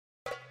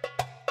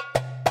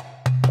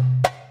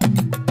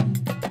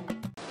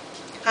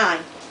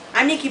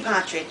Nikki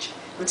Partridge.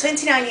 I'm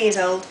 29 years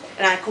old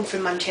and I come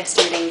from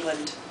Manchester in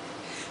England.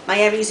 My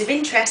areas of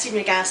interest in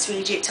regards to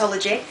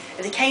Egyptology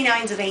are the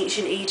canines of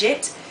ancient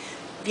Egypt,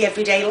 the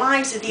everyday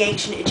lives of the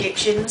ancient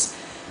Egyptians,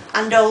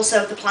 and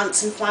also the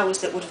plants and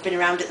flowers that would have been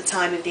around at the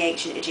time of the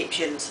ancient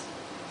Egyptians.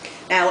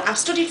 Now, I've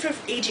studied for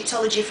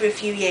Egyptology for a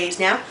few years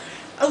now.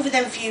 Over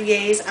them few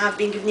years, I've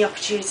been given the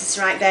opportunity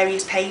to write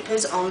various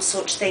papers on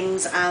such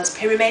things as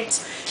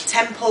pyramids,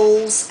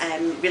 temples,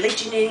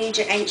 religion in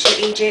Egypt, ancient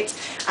Egypt,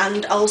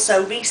 and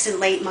also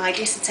recently my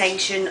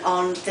dissertation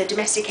on the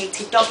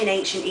domesticated dog in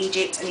ancient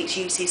Egypt and its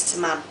uses to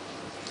man.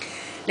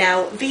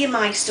 Now, via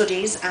my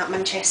studies at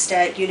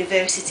Manchester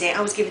University, I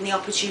was given the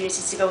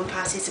opportunity to go and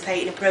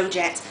participate in a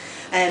project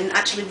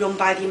actually run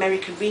by the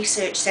American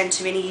Research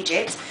Centre in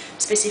Egypt,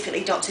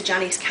 specifically Dr.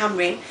 Janice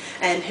Cameron,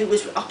 who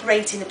was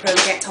operating the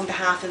project on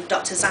behalf of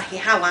Dr. Zahi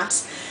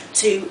Hawass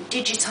to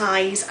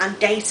digitise and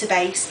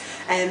database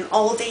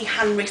all the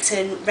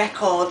handwritten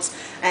records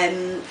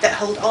that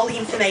hold all the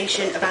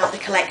information about the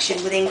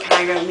collection within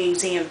Cairo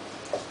Museum.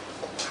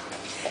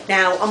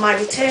 Now, on my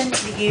return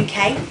to the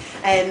UK,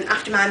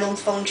 after my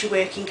month's voluntary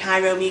work in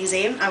Cairo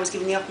Museum, I was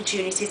given the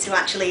opportunity to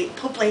actually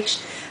publish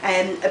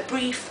a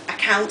brief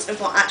account of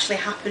what actually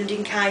happened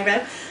in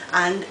Cairo,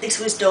 and this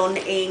was done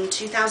in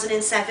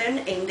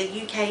 2007 in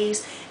the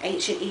UK's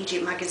Ancient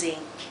Egypt magazine.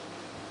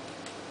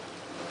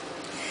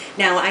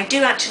 Now, I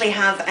do actually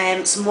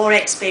have some more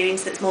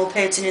experience that's more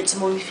pertinent to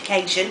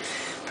mummification.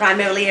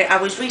 Primarily,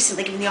 I was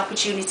recently given the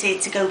opportunity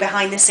to go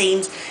behind the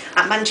scenes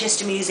at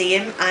Manchester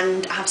Museum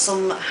and have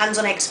some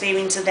hands-on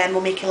experience of their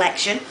mummy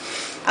collection.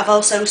 I've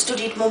also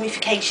studied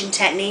mummification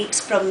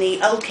techniques from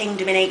the Old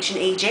Kingdom in ancient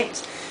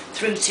Egypt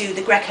through to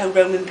the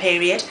Greco-Roman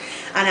period,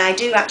 and I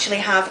do actually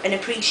have an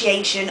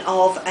appreciation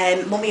of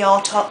mummy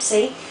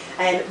autopsy,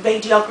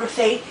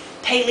 radiography,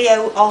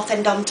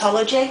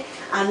 paleoorthodontology,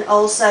 and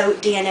also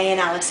DNA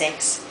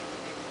analysis.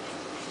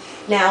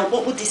 Now,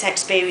 what would this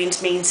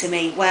experience mean to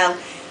me? Well,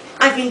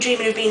 I've been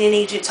dreaming of being an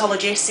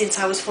Egyptologist since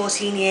I was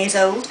 14 years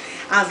old.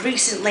 I've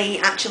recently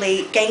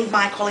actually gained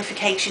my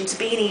qualification to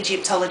be an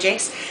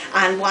Egyptologist,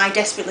 and what I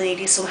desperately need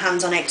is some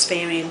hands-on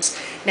experience.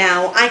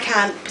 Now, I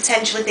can't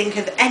potentially think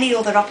of any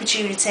other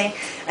opportunity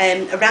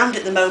around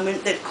at the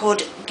moment that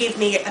could give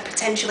me a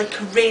potentially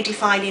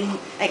career-defining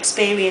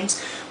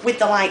experience with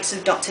the likes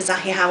of Dr.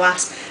 Zahi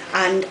Hawass,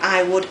 and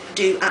I would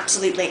do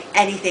absolutely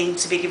anything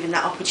to be given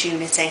that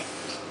opportunity.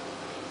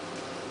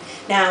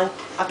 Now,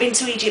 I've been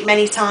to Egypt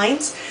many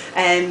times.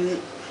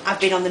 I've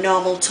been on the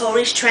normal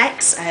tourist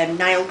treks,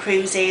 Nile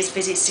cruises,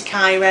 visits to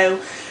Cairo.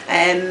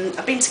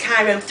 I've been to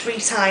Cairo 3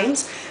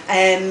 times.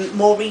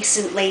 More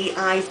recently,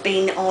 I've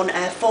been on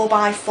a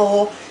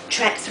 4x4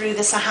 trek through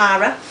the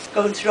Sahara,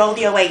 going through all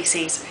the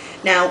oases.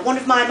 Now, one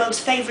of my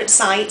most favourite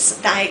sights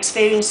that I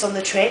experienced on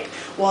the trip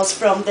was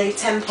from the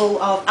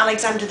temple of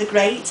Alexander the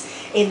Great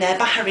in the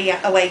Bahari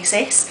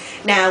Oasis.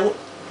 Now,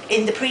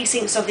 in the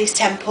precincts of this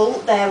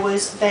temple there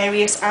was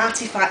various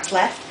artefacts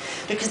left,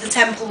 because the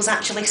temple was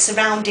actually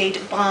surrounded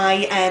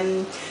by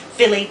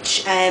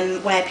village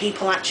where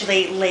people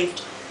actually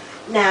lived.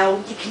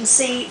 Now, you can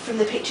see from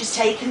the pictures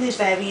taken there's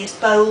various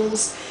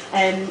bowls,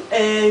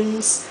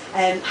 urns,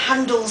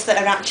 handles that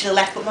are actually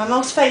left, but my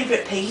most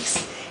favourite piece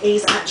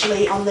is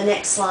actually on the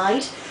next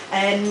slide,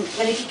 and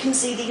if you can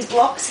see these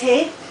blocks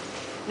here.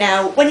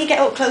 Now, when you get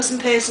up close and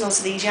personal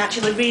to these, you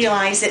actually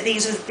realise that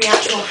these are the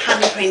actual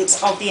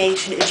handprints of the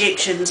ancient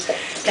Egyptians.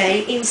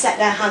 They inset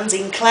their hands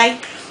in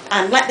clay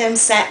and let them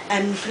set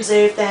and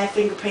preserve their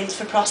fingerprints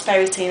for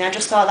prosperity, and I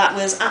just thought that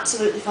was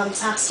absolutely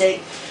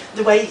fantastic,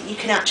 the way that you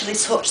can actually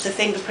touch the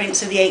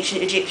fingerprints of the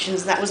ancient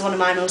Egyptians. That was one of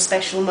my most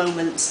special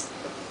moments.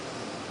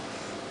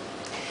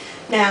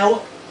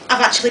 Now, I've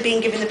actually been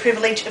given the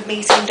privilege of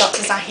meeting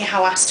Dr. Zahi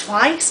Hawass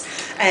twice.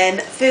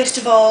 First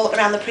of all,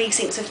 around the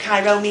precincts of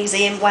Cairo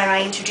Museum, where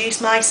I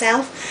introduced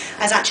myself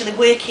as actually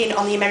working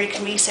on the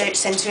American Research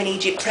Centre in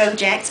Egypt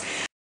project.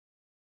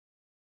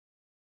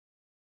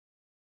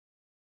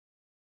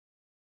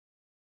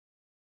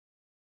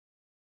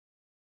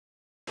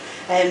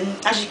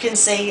 As you can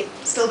see,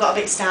 still got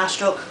a bit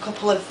starstruck, a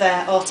couple of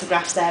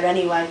autographs there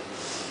anyway.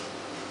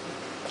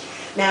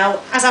 Now,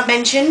 as I've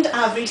mentioned,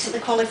 I've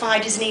recently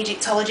qualified as an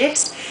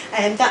Egyptologist,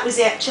 and that was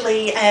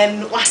actually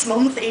last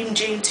month in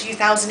June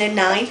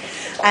 2009,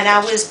 and I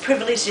was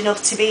privileged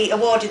enough to be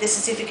awarded the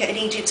certificate in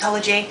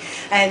Egyptology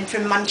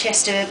from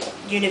Manchester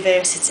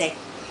University.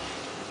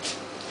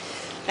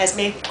 There's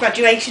my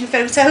graduation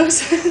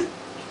photos.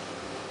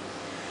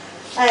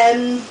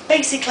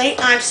 Basically,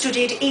 I've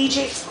studied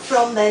Egypt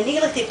from the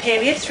Neolithic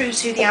period through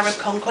to the Arab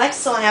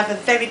conquest, so I have a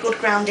very good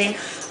grounding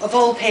of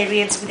all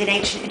periods within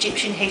ancient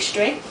Egyptian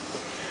history.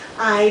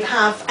 I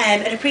have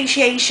an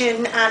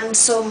appreciation and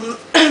some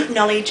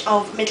knowledge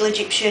of Middle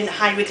Egyptian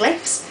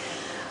hieroglyphs,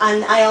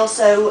 and I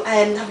also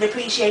have an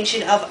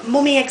appreciation of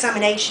mummy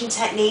examination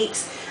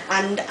techniques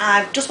and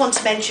I just want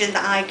to mention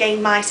that I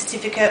gained my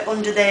certificate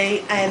under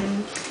the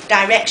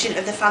direction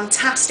of the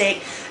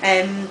fantastic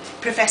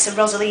Professor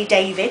Rosalie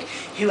David,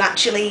 who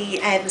actually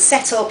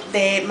set up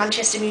the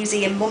Manchester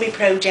Museum Mummy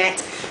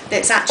project,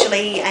 that's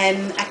actually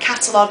a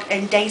catalogue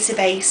and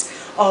database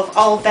of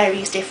all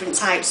various different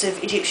types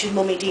of Egyptian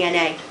mummy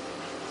DNA.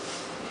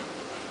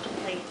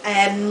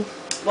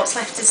 What's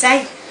left to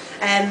say?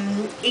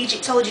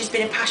 Egyptology has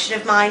been a passion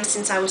of mine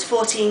since I was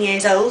 14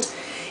 years old.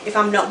 If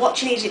I'm not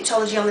watching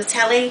Egyptology on the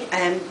telly,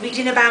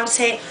 reading about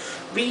it,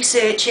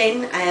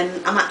 researching,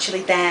 I'm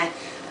actually there.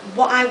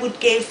 What I would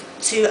give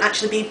to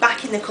actually be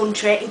back in the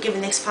country and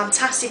given this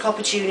fantastic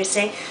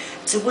opportunity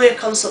to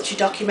work on such a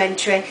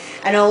documentary,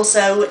 and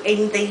also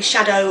in the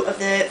shadow of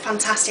the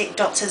fantastic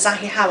Dr.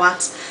 Zahi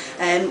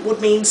Hawat,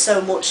 would mean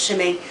so much to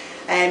me.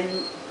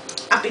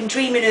 I've been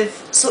dreaming of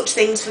such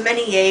things for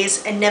many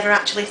years and never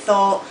actually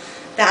thought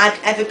that I'd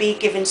ever be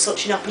given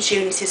such an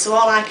opportunity. So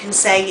all I can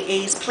say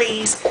is,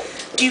 please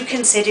do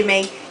consider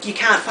me. You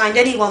can't find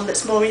anyone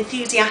that's more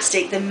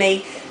enthusiastic than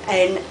me,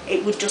 and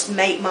it would just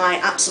make my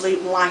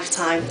absolute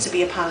lifetime to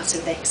be a part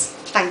of this.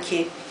 Thank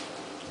you.